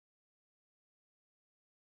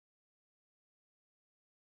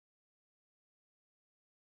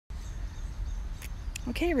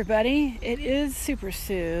Okay, everybody, it is Super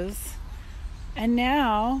Sue's, and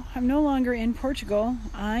now I'm no longer in Portugal.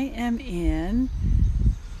 I am in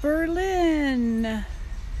Berlin,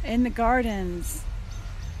 in the gardens,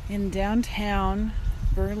 in downtown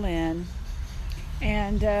Berlin.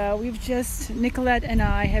 And Nicolette and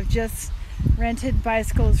I have just rented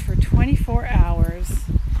bicycles for 24 hours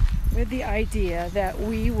with the idea that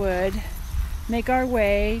we would make our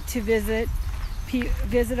way to visit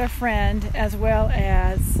a friend, as well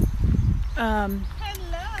as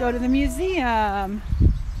go to the museum.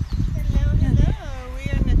 Hello.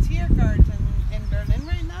 We are in the Tiergarten in Berlin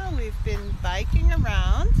right now. We've been biking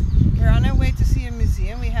around. We're on our way to see a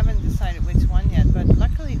museum. We haven't decided which one yet, but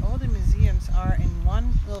luckily all the museums are in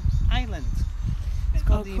one little island. It's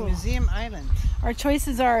called the cool. Museum Island. Our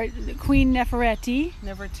choices are Queen Nefertiti,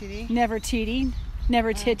 Nefertiti.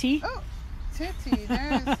 Nefertiti. Oh, Titty,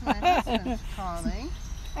 there's my husband calling.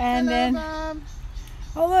 And Hello, then, Bob.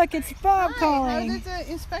 oh look, it's Bob Hi, calling. how did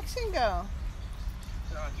the inspection go?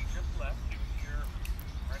 He just left. He was here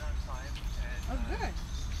right on time. Oh, good.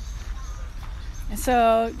 And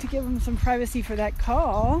so, to give him some privacy for that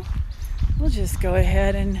call, we'll just go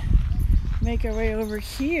ahead and make our way over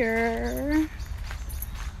here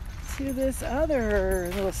to this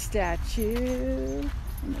other little statue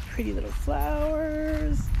and the pretty little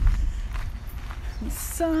flowers. The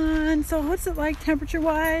sun. So what's it like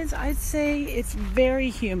temperature-wise? I'd say it's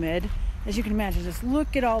very humid, as you can imagine. Just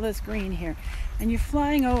look at all this green here. And you're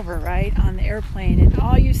flying over, right, on the airplane, and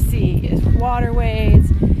all you see is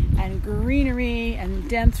waterways and greenery and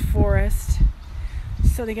dense forest.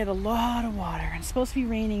 So they get a lot of water. And it's supposed to be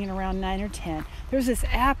raining in around 9 or 10. There's this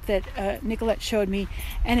app that Nicolette showed me,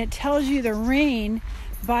 and it tells you the rain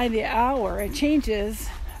by the hour. It changes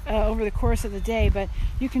over the course of the day, but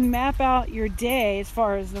you can map out your day as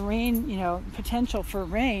far as the rain, potential for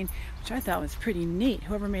rain, which I thought was pretty neat.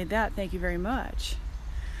 Whoever made that, thank you very much.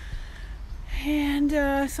 And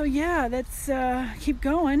so yeah, let's keep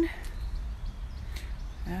going.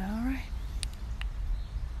 All right.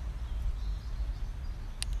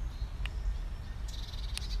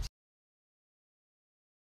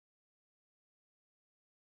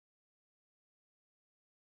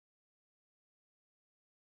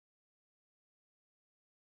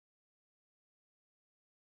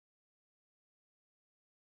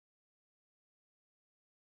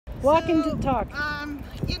 Walk and talk. I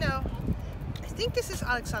think this is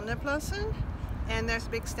Alexanderplatz, and there's a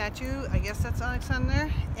big statue. I guess that's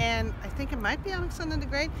Alexander, and I think it might be Alexander the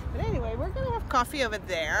Great. But anyway, we're gonna have coffee over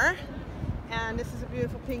there, and this is a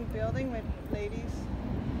beautiful pink building with ladies.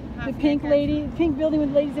 The pink building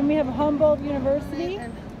with ladies, and we have Humboldt University.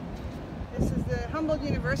 And this is the Humboldt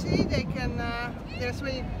University. They can. There's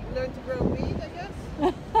where you learn to grow weed, I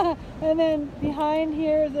guess. And then behind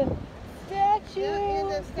here is a statue, and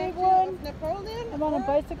the big statue one. of Napoleon. I'm on a or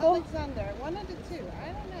bicycle. Alexander, one of the two. I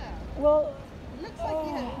don't know. Well, It looks like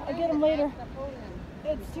you had I'll get them later. Napoleon.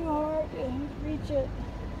 It's too hard to reach it.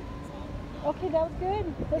 Okay, that was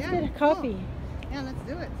good. Let's Yeah, get a cool. coffee. Yeah, let's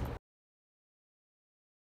do it.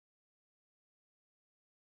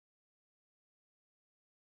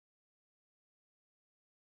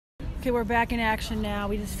 Okay, we're back in action now.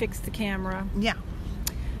 We just fixed the camera. Yeah.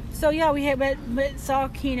 So yeah, we saw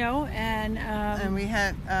Kino, and we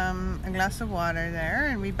had a glass of water there,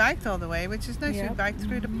 and we biked all the way, which is nice. Yep. We biked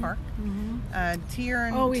through the park.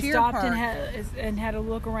 Tier stopped Park. and had a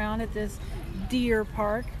look around at this deer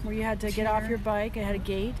park where you had to get off your bike. It had a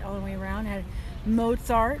gate all the way around. It had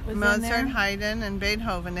Mozart in there. Haydn, and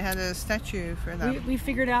Beethoven. They had a statue for them. We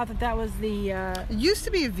figured out that was the. It used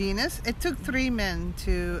to be a Venus. It took 3 men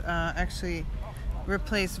to actually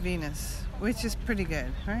replace Venus, which is pretty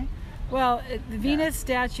good, right? Well, the Venus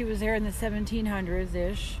statue was there in the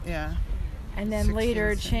 1700s-ish. Yeah. And then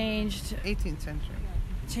later 18th century.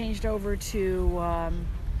 Changed over to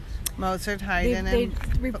Mozart, Haydn, and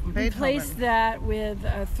Beethoven. Replaced that with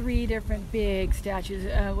 3 different big statues,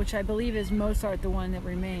 which I believe is Mozart, the one that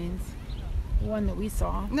remains, the one that we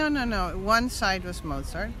saw. No. One side was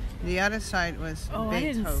Mozart, the other side was Beethoven. I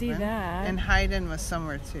didn't see that. And Haydn was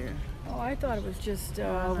somewhere too. Oh, I thought it was just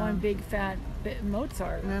one big fat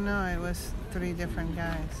Mozart. No, it was 3 different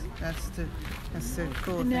guys. That's the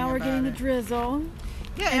cool thing. And now we're getting the drizzle.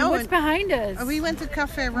 Yeah, and what's behind us? We went to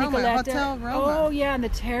Cafe Roma, Nicolette. Hotel Roma. Oh yeah, and the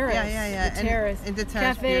terrace. Yeah. The terrace. And the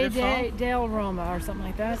terrace, Cafe beautiful. del Roma or something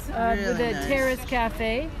like that. Really the nice. Terrace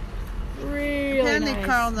Cafe. Really Apparently nice.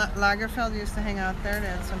 Karl Lagerfeld used to hang out there. They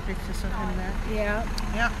had some pictures of him there. Yeah.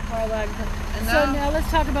 Karl Lagerfeld. And So now let's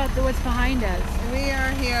talk about what's behind us. We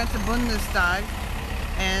are here at the Bundestag,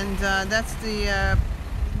 and that's the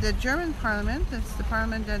the German parliament. It's the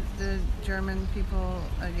parliament that the German people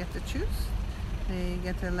get to choose. They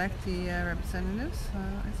get to elect the representatives.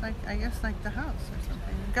 It's like, I guess, like the House or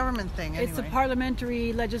something. Government thing, anyway. It's the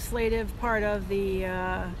parliamentary legislative part of the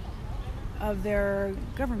of their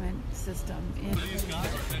government system.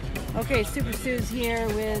 Okay, Super Sue's here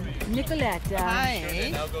with Nicolette.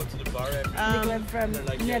 Hi. Nicolette from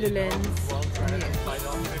Netherlands.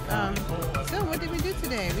 So what did we do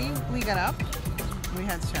today? We got up, we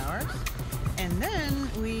had showers, and then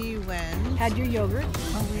we went... Had your yogurt.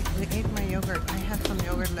 Oh, we ate my yogurt. I had some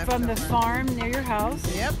yogurt left From over. the farm near your house.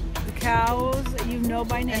 Yep. The cows you know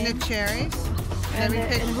by name. And the cherries. And we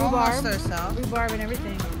picked rhubarb. almost ourselves. Rhubarb and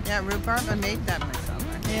everything. Yeah, rhubarb. I made that myself.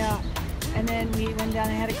 Actually. Yeah. And then we went down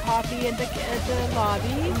and had a coffee at the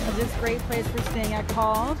lobby of this great place we're staying at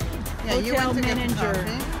called You Hotel went to get the Manager.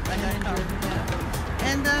 coffee. I had coffee,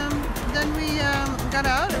 yeah. And then we got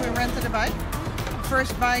out and we rented a bike.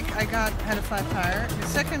 First bike I got had a flat tire. The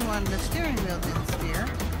second one, the steering wheel didn't steer.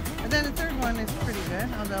 And then the third one is pretty good,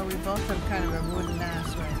 although we both have kind of a wooden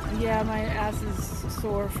ass right now. Yeah, my ass is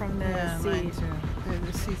sore from the Mine seat. too.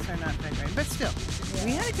 The seats are not that great, but still,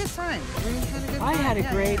 we had a good time. I had a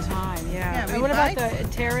great yeah. time, yeah. Yeah, And we what about biked. the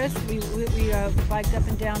terrace? We biked up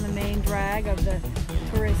and down the main drag of the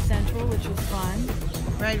tourist central, which was fun.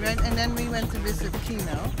 Right. And then we went to visit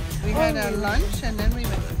Kino. We had a lunch and then we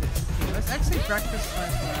went to visit Kino. It was actually breakfast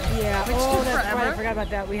first lunch. Yeah, Which oh, took that's forever. right, I forgot about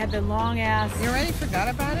that. We had the long ass... You already forgot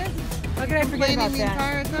about it? How could I forget about the that?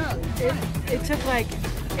 entire time. It took like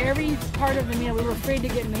every part of the meal. We were afraid to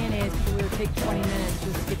get mayonnaise because it would take 20 minutes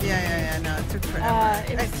just to get Yeah. No, it took forever.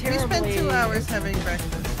 It was We terribly... spent 2 hours having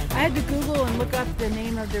breakfast. I had to Google and look up the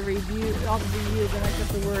name of the review, all the reviews, and I put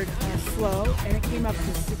the word slow, and it came up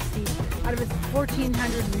to 60. Out of its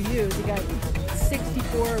 1,400 reviews, it got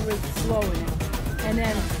 64 with slow in it, and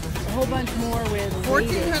then a whole bunch more with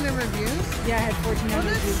 1,400 reviews? Yeah, I had 1,400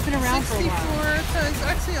 reviews. It's been around 64, for a while. so it's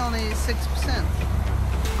actually only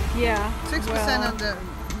 6%. Yeah. 6% of the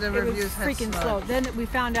it reviews was had freaking slow. Then we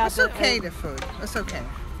found out It's that... okay, the food. It's okay.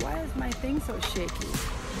 Why is my thing so shaky?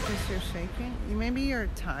 Because you're shaking? Maybe you're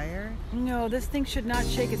tired? No, this thing should not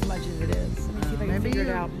shake as much as it is. Let me see if I can Maybe figure it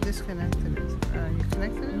you out. disconnected it. You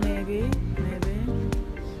connected it? Maybe.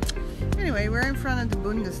 Anyway, we're in front of the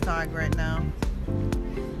Bundestag right now.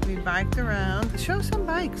 We biked around. Show some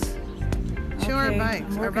bikes. Show our Okay, bikes.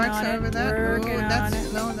 I'm Our working bikes on are it, over there. working on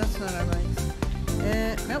it. No, that's not our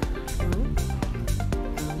bikes. Nope.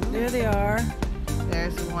 There they are.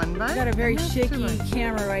 There's one bike. I got a very and there's two shaky bikes.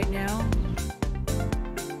 camera right now.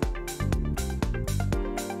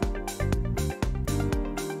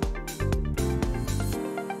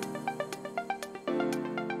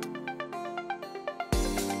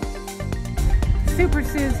 Super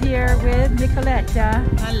Sue's here with Nicolette.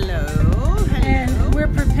 Hello. And we're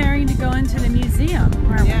preparing to go into the museum,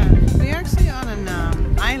 aren't we? Yeah, we're actually on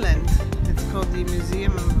an island. It's called the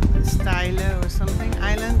Museum Style or something.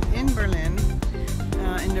 Island in Berlin,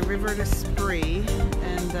 in the river the Spree,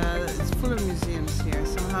 and it's full of museums here.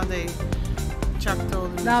 Somehow they chucked all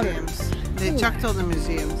the museums. They chucked all the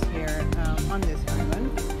museums here on this island.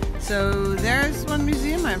 So there's one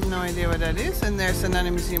museum. I have no idea what that is, and there's another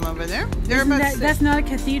museum over there. That's not a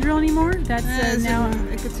cathedral anymore. That's now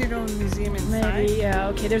a cathedral museum inside. maybe. Yeah.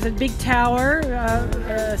 Okay. There's a big tower,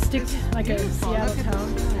 stick like a Beautiful. Seattle Look at tower.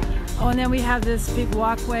 this. Oh, and then we have this big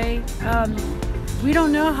walkway. We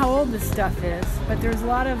don't know how old this stuff is, but there's a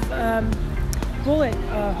lot of bullet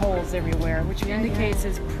holes everywhere, which indicates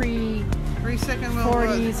it's Second World War.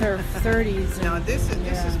 pre-40s or 30s. No, this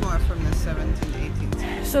is more from the 17th,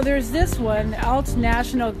 18th. So there's this one, Alt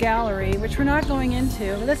National Gallery, which we're not going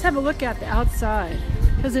into. But let's have a look at the outside,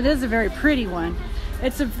 because it is a very pretty one.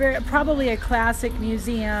 It's probably a classic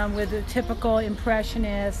museum with a typical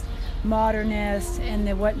impressionist, modernist, and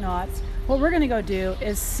the whatnots. What we're going to go do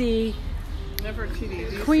is see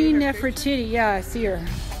Nefertiti. Queen Nefertiti. Yeah, I see her.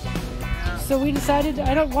 Yeah. So we decided.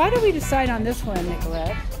 Why did we decide on this one,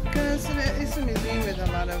 Nicolette? Because it's a museum with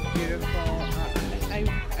a lot of beautiful.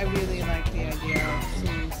 I really like the idea of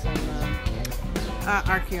seeing some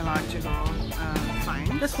archaeological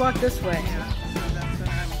finds. Let's walk this way. Yeah, so that's what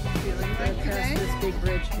I'm feeling like today. This big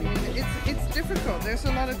bridge. I mean, it's difficult. There's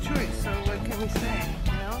a lot of choice. So what can we say?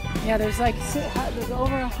 You know? Yeah, there's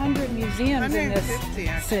over 100 museums in this 150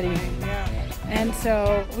 actually. city, Yeah. and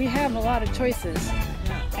so we have a lot of choices.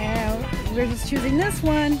 Yeah. And we're just choosing this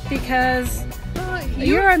one because You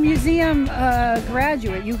you're a museum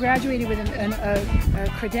graduate. You graduated with a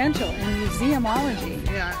credential in museumology.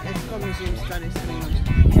 Yeah, it's called Museum Studies in English.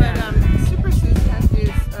 Yeah. But Super Sis has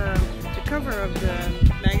this, the cover of the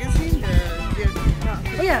magazine, the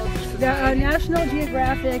Oh yeah, The National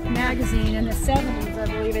Geographic magazine in the 70s, I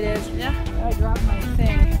believe it is. Yeah. I dropped my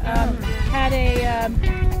thing. Had a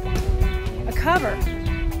cover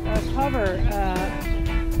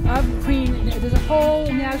of Queen. There's a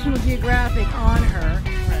whole National Geographic on her,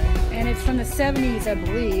 Right. and it's from the 70s, I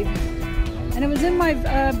believe. And it was in my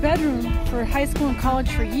bedroom for high school and college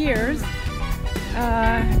for years.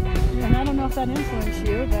 And I don't know if that influenced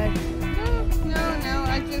you, but No.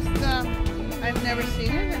 I just I've never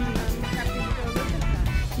seen it, and I'm happy to go look at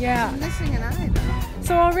that. yeah. I'm missing an eye though.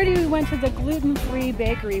 So already we went to the gluten-free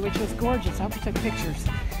bakery, which was gorgeous. I hope you took pictures.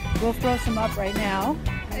 We'll throw some up right now.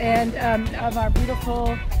 And of our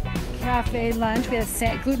beautiful cafe lunch, we had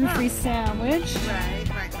a gluten-free sandwich. Right.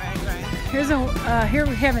 Here's here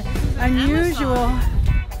we have an unusual.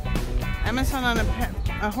 Amazon on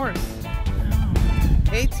a horse.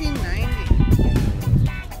 1890.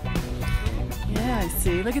 Yeah, I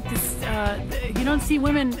see. Look at this. You don't see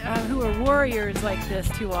women who are warriors like this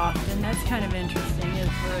too often. That's kind of interesting. Is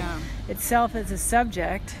itself as a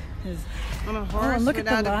subject. On a horse look at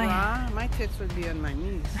the without a lion. bra, my tits would be on my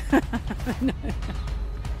knees.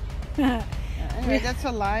 Anyway, that's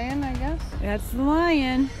a lion, I guess. That's the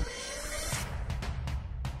lion.